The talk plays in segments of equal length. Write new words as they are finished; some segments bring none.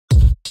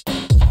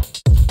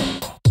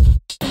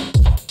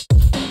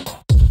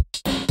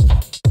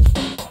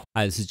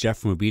Hi, this is Jeff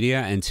from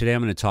OBEDIA, and today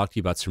I'm going to talk to you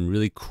about some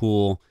really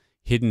cool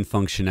hidden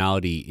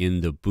functionality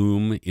in the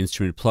Boom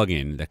instrument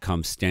plugin that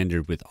comes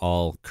standard with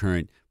all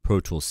current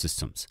Pro Tools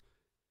systems.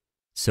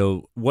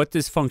 So what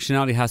this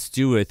functionality has to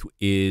do with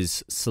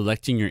is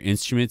selecting your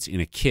instruments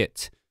in a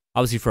kit.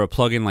 Obviously for a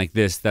plugin like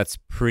this, that's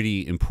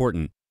pretty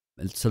important.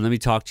 So let me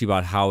talk to you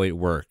about how it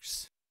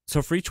works.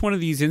 So for each one of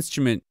these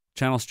instrument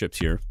channel strips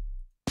here,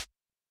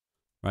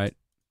 right,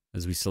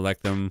 as we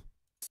select them,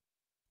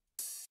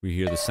 we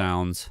hear the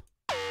sounds.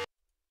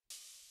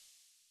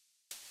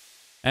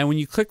 And when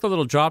you click the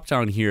little drop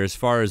down here, as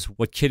far as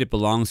what kit it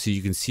belongs to,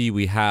 you can see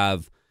we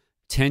have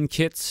 10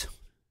 kits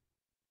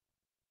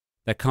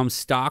that come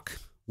stock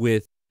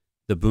with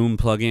the Boom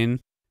plugin.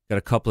 Got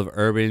a couple of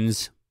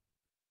urbans,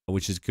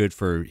 which is good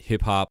for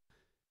hip hop,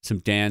 some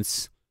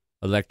dance,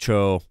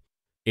 electro,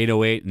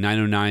 808,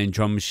 909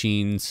 drum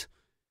machines.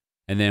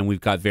 And then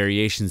we've got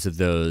variations of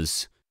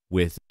those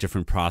with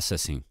different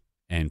processing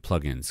and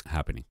plugins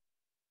happening.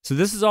 So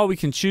this is all we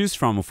can choose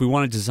from. If we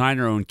want to design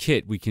our own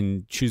kit, we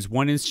can choose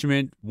one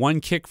instrument,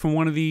 one kick from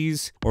one of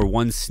these, or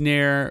one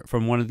snare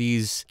from one of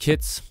these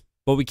kits.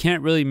 But we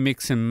can't really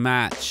mix and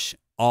match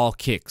all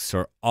kicks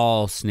or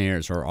all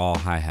snares or all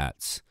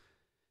hi-hats.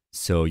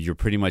 So you're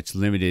pretty much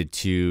limited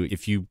to,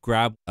 if you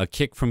grab a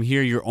kick from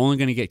here, you're only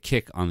going to get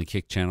kick on the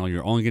kick channel.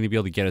 You're only going to be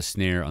able to get a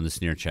snare on the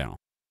snare channel,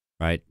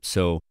 right?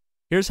 So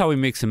here's how we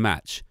mix and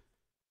match.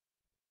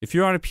 If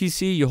you're on a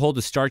PC, you hold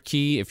the start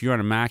key. If you're on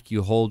a Mac,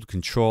 you hold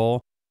control.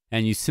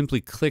 And you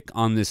simply click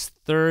on this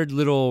third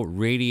little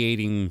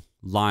radiating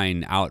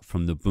line out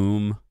from the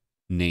Boom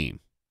name.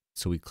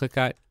 So we click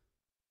that.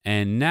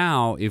 And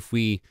now if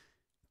we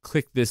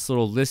click this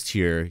little list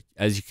here,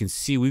 as you can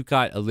see, we've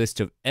got a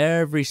list of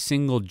every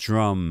single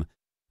drum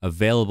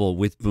available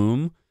with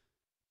Boom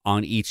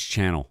on each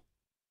channel.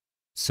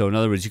 So in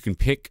other words, you can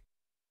pick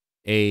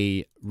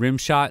a rim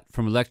shot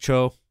from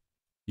electro.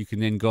 You can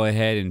then go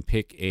ahead and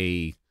pick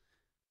a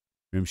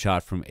rim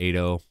shot from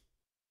 8.0.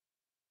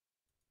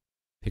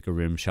 Pick a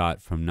rim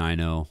shot from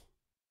 9.0,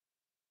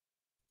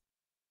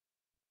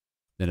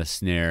 then a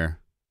snare,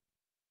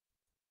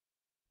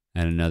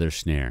 and another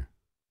snare.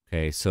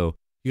 Okay, so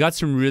you got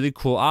some really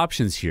cool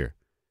options here.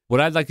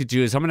 What I'd like to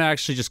do is I'm going to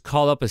actually just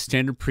call up a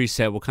standard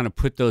preset. We'll kind of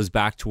put those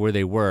back to where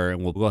they were,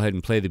 and we'll go ahead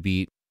and play the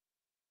beat.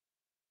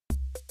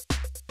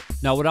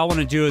 Now what I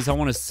want to do is I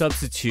want to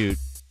substitute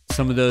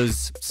some of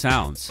those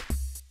sounds.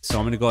 So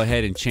I'm going to go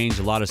ahead and change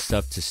a lot of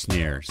stuff to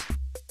snares.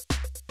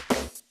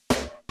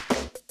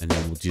 And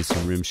then we'll do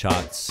some rim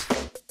shots,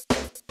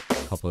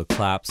 a couple of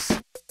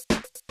claps.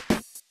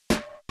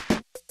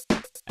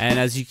 And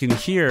as you can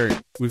hear,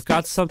 we've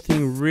got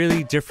something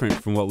really different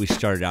from what we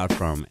started out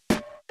from.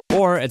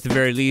 Or at the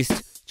very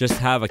least, just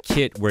have a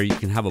kit where you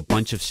can have a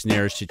bunch of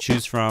snares to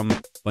choose from,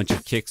 a bunch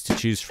of kicks to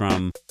choose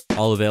from,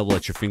 all available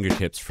at your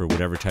fingertips for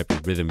whatever type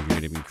of rhythm you're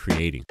going to be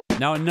creating.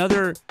 Now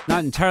another,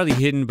 not entirely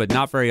hidden, but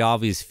not very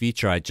obvious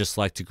feature I'd just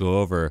like to go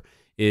over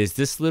is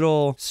this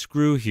little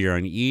screw here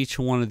on each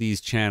one of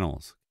these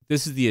channels.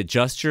 This is the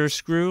adjuster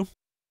screw.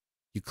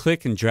 You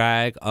click and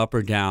drag up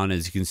or down.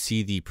 As you can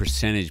see, the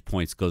percentage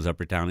points goes up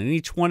or down. And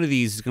each one of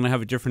these is going to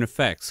have a different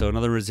effect. So in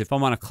other words, if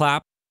I'm on a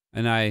clap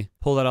and I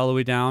pull that all the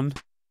way down,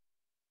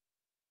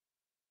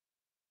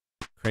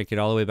 crank it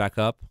all the way back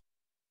up,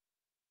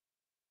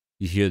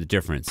 you hear the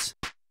difference.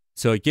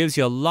 So it gives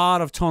you a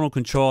lot of tonal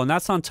control, and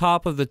that's on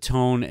top of the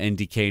tone and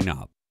decay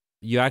knob.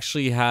 You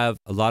actually have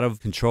a lot of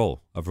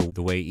control over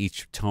the way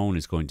each tone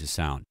is going to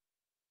sound.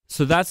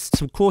 So that's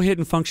some cool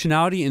hidden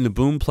functionality in the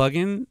Boom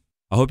plugin.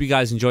 I hope you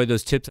guys enjoyed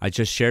those tips I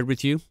just shared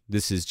with you.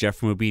 This is Jeff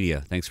from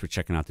OBEDIA. Thanks for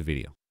checking out the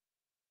video.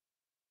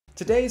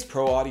 Today's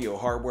pro audio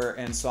hardware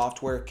and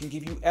software can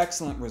give you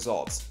excellent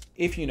results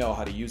if you know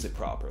how to use it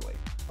properly.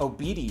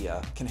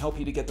 OBEDIA can help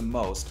you to get the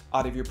most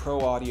out of your pro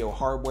audio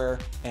hardware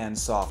and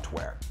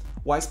software.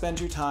 Why spend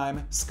your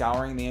time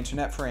scouring the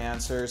internet for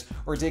answers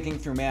or digging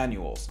through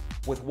manuals?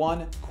 With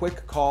one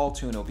quick call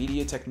to an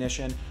OBEDIA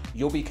technician,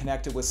 you'll be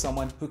connected with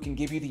someone who can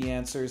give you the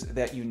answers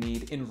that you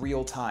need in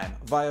real time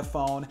via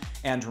phone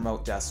and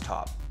remote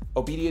desktop.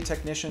 OBEDIA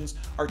technicians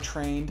are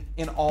trained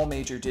in all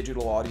major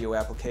digital audio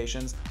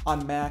applications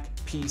on Mac,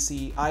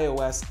 PC,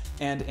 iOS,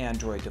 and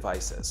Android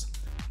devices.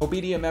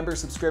 OBEDIA member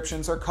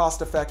subscriptions are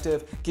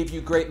cost-effective, give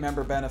you great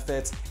member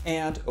benefits,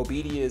 and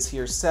OBEDIA is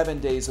here 7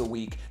 days a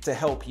week to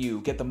help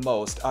you get the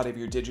most out of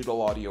your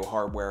digital audio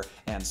hardware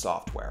and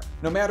software.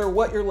 No matter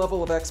what your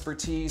level of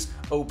expertise,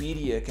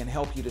 OBEDIA can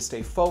help you to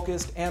stay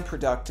focused and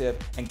productive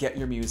and get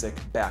your music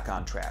back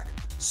on track.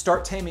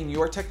 Start taming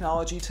your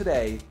technology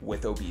today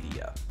with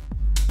OBEDIA.